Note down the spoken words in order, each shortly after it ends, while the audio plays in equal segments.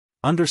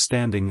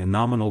Understanding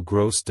Nominal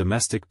Gross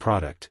Domestic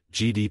Product,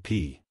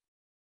 GDP.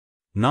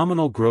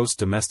 Nominal Gross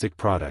Domestic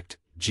Product,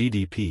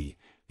 GDP,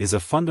 is a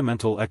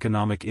fundamental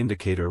economic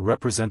indicator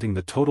representing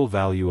the total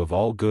value of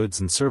all goods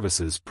and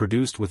services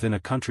produced within a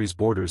country's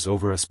borders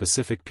over a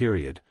specific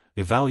period,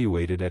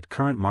 evaluated at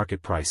current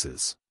market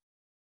prices.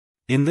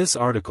 In this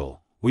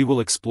article, we will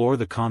explore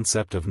the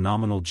concept of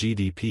nominal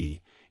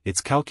GDP,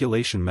 its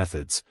calculation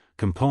methods,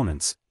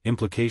 components,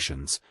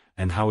 implications,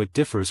 and how it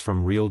differs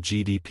from real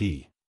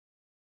GDP.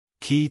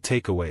 Key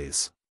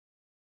takeaways.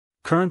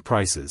 Current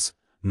prices.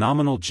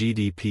 Nominal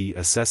GDP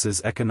assesses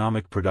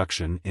economic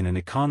production in an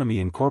economy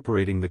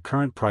incorporating the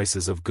current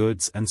prices of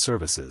goods and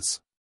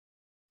services.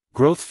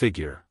 Growth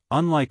figure.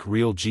 Unlike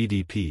real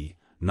GDP,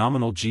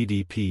 nominal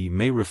GDP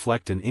may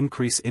reflect an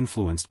increase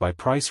influenced by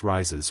price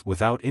rises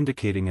without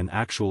indicating an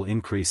actual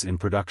increase in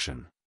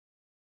production.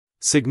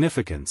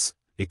 Significance.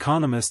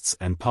 Economists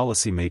and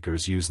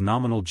policymakers use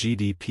nominal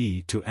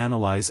GDP to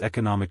analyze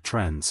economic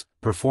trends,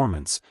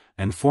 performance,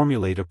 and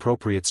formulate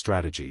appropriate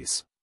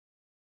strategies.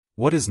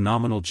 What is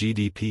nominal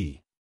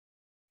GDP?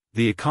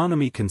 The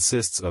economy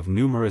consists of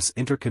numerous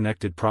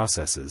interconnected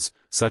processes,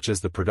 such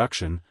as the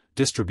production,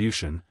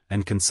 distribution,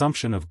 and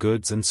consumption of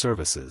goods and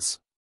services.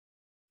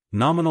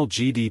 Nominal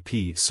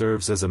GDP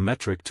serves as a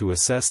metric to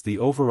assess the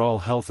overall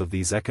health of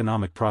these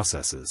economic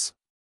processes.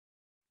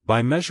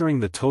 By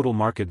measuring the total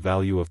market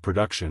value of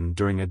production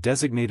during a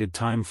designated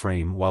time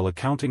frame while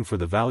accounting for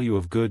the value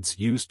of goods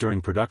used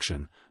during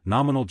production,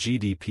 nominal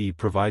GDP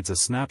provides a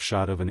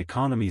snapshot of an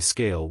economy's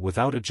scale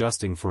without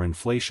adjusting for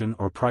inflation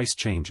or price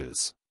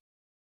changes.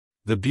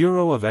 The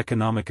Bureau of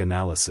Economic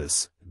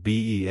Analysis,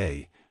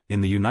 BEA,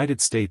 in the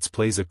United States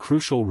plays a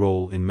crucial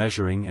role in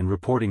measuring and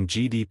reporting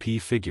GDP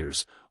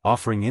figures,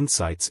 offering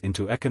insights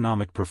into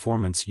economic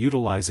performance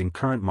utilizing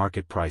current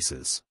market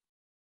prices.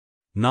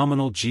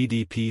 Nominal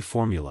GDP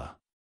formula.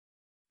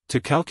 To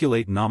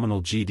calculate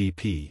nominal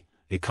GDP,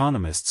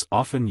 economists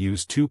often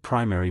use two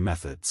primary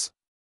methods.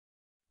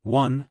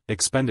 1.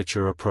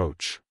 Expenditure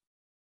approach.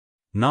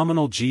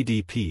 Nominal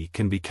GDP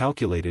can be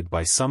calculated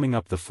by summing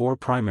up the four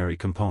primary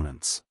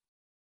components.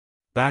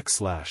 Text,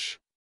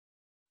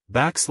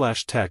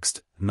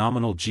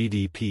 nominal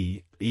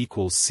GDP,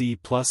 equals C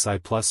plus I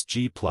plus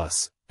G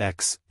plus,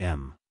 X,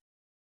 M.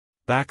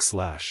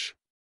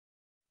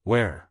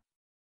 Where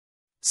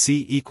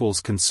C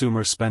equals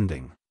consumer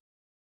spending.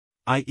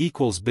 I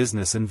equals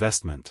business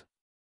investment.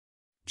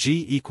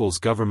 G equals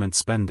government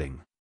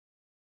spending.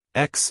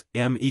 X,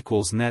 M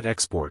equals net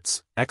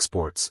exports,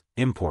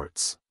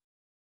 imports.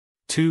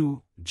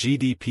 2.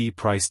 GDP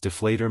price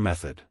deflator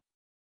method.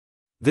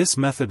 This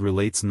method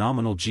relates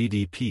nominal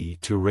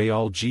GDP to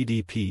real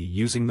GDP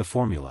using the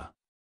formula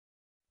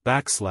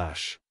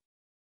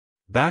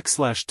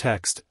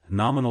text,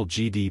 nominal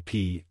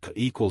GDP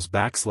equals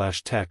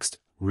text,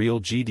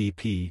 real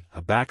GDP,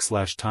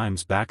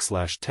 times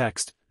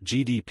text,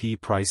 GDP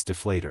price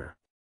deflator.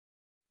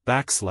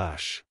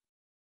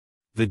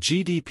 The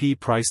GDP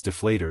price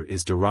deflator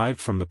is derived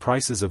from the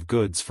prices of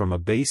goods from a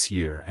base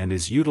year and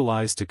is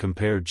utilized to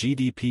compare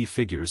GDP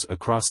figures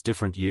across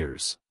different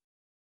years.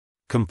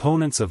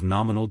 Components of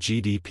nominal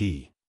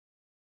GDP.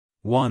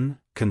 1.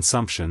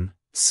 Consumption,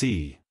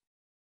 C.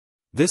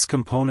 This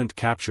component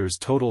captures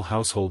total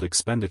household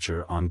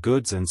expenditure on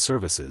goods and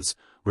services,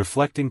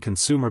 reflecting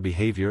consumer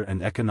behavior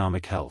and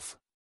economic health.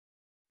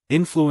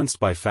 Influenced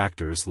by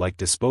factors like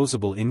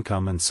disposable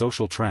income and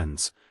social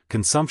trends,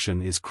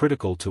 consumption is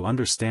critical to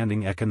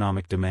understanding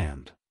economic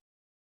demand.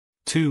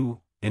 2.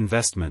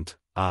 Investment,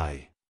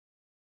 I.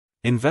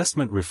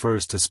 Investment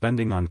refers to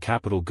spending on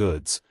capital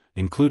goods,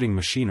 including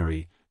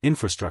machinery,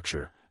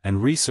 infrastructure,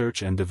 and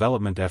research and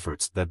development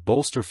efforts that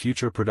bolster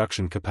future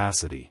production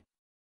capacity.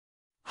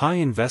 High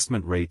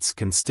investment rates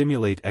can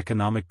stimulate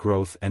economic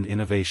growth and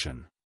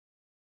innovation.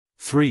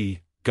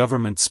 3.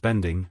 Government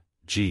spending,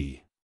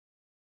 G.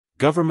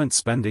 Government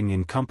spending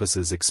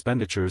encompasses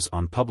expenditures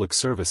on public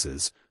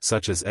services,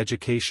 such as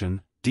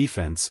education,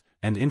 defense,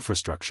 and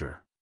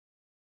infrastructure.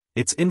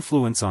 Its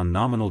influence on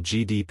nominal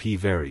GDP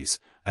varies,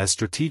 as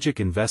strategic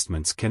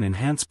investments can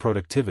enhance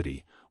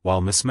productivity,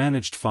 while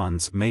mismanaged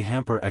funds may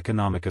hamper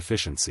economic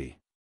efficiency.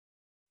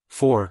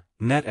 4.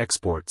 Net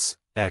exports,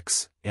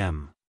 X,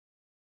 M.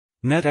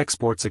 Net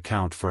exports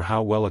account for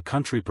how well a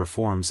country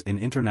performs in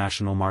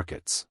international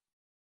markets.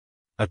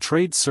 A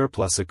trade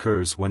surplus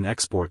occurs when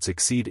exports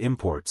exceed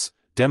imports,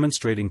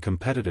 demonstrating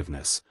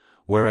competitiveness,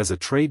 whereas a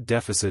trade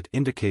deficit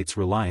indicates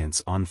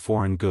reliance on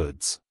foreign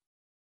goods.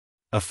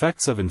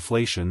 Effects of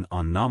inflation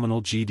on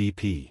nominal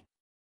GDP.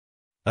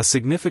 A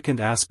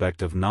significant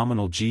aspect of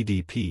nominal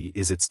GDP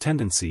is its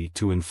tendency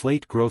to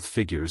inflate growth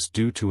figures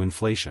due to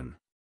inflation.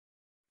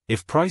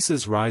 If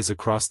prices rise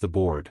across the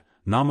board,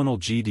 nominal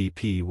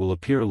GDP will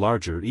appear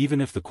larger even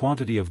if the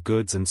quantity of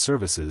goods and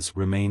services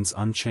remains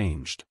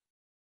unchanged.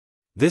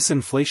 This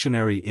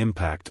inflationary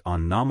impact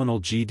on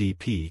nominal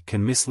GDP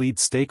can mislead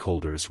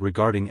stakeholders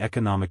regarding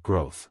economic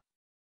growth.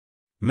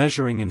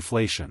 Measuring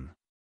inflation.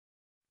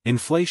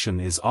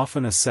 Inflation is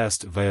often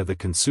assessed via the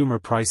Consumer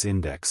Price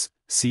Index,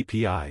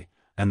 CPI,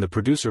 and the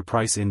Producer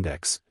Price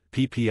Index,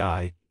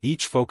 PPI,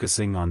 each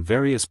focusing on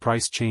various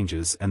price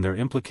changes and their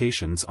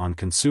implications on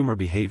consumer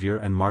behavior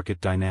and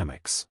market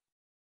dynamics.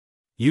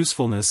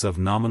 Usefulness of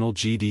nominal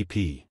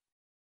GDP.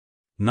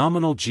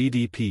 Nominal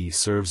GDP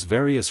serves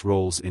various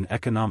roles in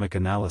economic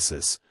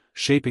analysis,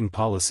 shaping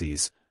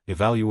policies,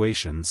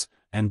 evaluations,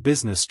 and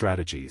business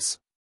strategies.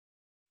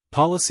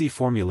 Policy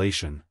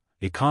formulation.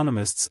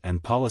 Economists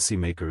and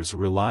policymakers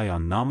rely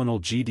on nominal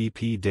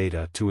GDP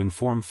data to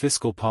inform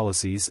fiscal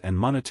policies and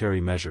monetary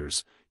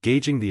measures,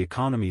 gauging the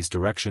economy's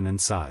direction and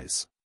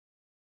size.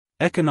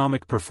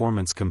 Economic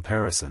performance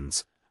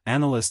comparisons.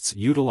 Analysts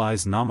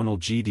utilize nominal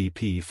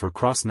GDP for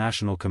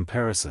cross-national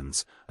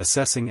comparisons,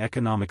 assessing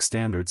economic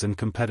standards and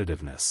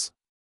competitiveness.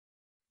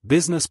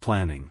 Business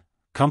planning.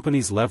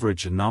 Companies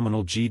leverage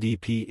nominal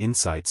GDP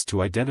insights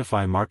to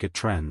identify market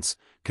trends,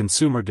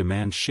 consumer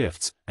demand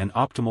shifts, and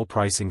optimal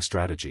pricing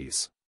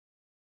strategies.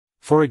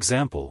 For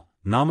example,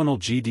 nominal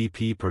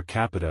GDP per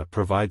capita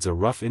provides a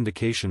rough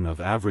indication of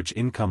average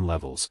income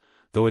levels,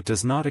 though it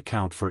does not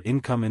account for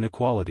income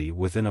inequality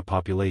within a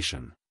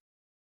population.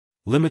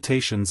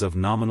 Limitations of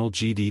nominal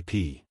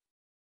GDP.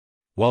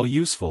 While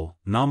useful,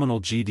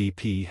 nominal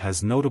GDP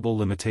has notable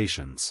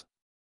limitations.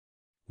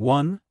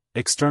 1.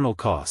 External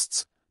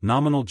costs.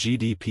 Nominal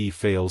GDP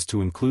fails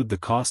to include the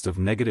cost of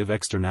negative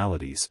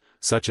externalities,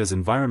 such as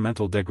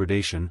environmental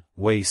degradation,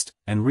 waste,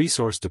 and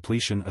resource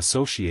depletion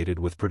associated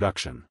with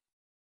production.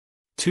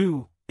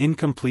 2.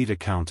 Incomplete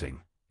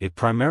accounting. It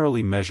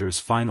primarily measures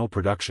final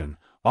production,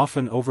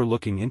 often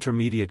overlooking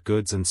intermediate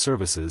goods and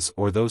services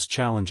or those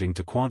challenging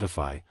to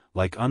quantify,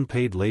 like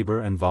unpaid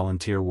labor and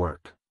volunteer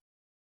work.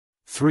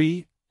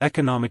 3.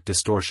 Economic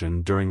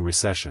distortion during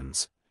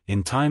recessions.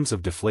 In times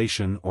of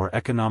deflation or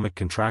economic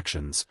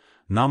contractions,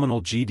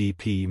 nominal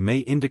GDP may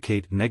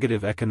indicate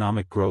negative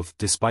economic growth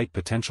despite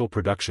potential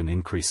production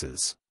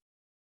increases.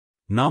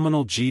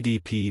 Nominal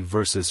GDP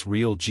versus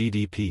real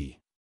GDP.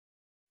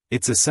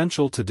 It's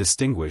essential to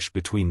distinguish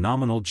between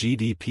nominal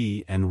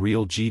GDP and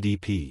real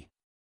GDP.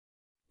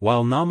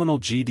 While nominal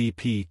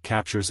GDP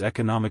captures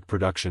economic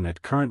production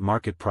at current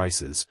market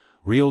prices,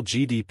 real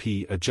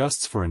GDP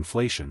adjusts for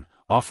inflation,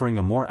 offering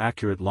a more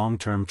accurate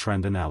long-term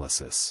trend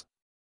analysis.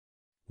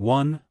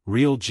 1.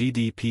 Real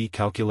GDP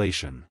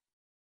calculation.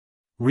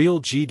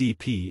 Real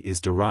GDP is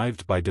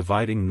derived by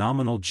dividing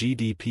nominal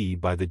GDP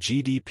by the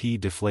GDP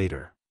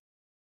deflator.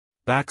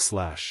 Text,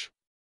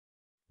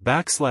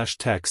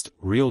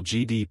 real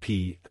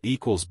GDP,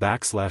 equals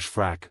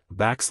frac,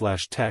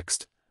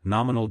 text,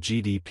 nominal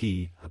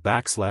GDP,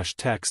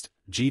 text,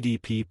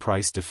 GDP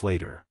price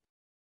deflator.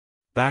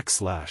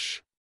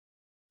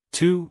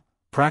 2.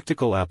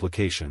 Practical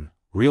application.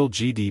 Real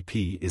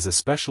GDP is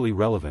especially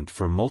relevant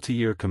for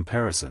multi-year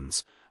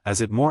comparisons,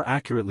 as it more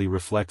accurately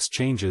reflects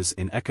changes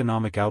in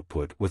economic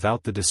output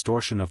without the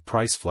distortion of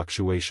price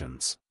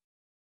fluctuations.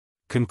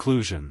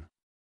 Conclusion.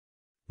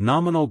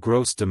 Nominal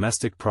gross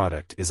domestic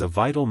product is a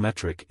vital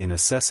metric in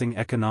assessing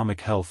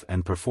economic health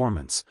and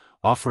performance,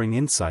 offering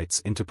insights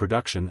into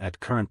production at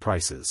current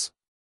prices.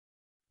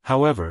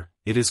 However,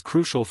 it is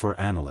crucial for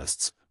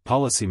analysts,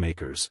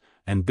 policymakers,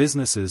 and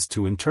businesses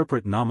to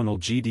interpret nominal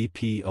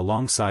GDP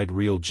alongside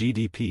real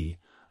GDP,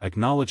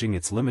 acknowledging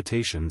its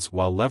limitations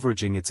while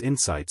leveraging its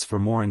insights for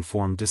more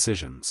informed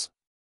decisions.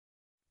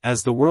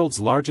 As the world's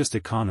largest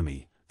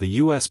economy, the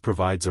U.S.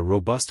 provides a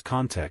robust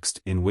context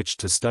in which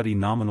to study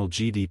nominal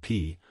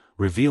GDP,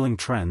 revealing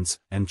trends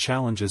and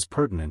challenges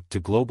pertinent to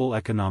global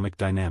economic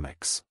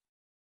dynamics.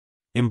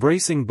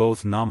 Embracing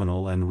both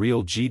nominal and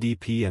real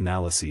GDP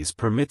analyses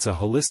permits a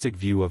holistic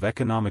view of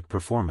economic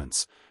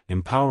performance,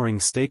 empowering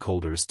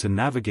stakeholders to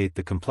navigate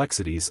the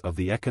complexities of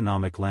the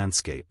economic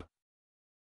landscape.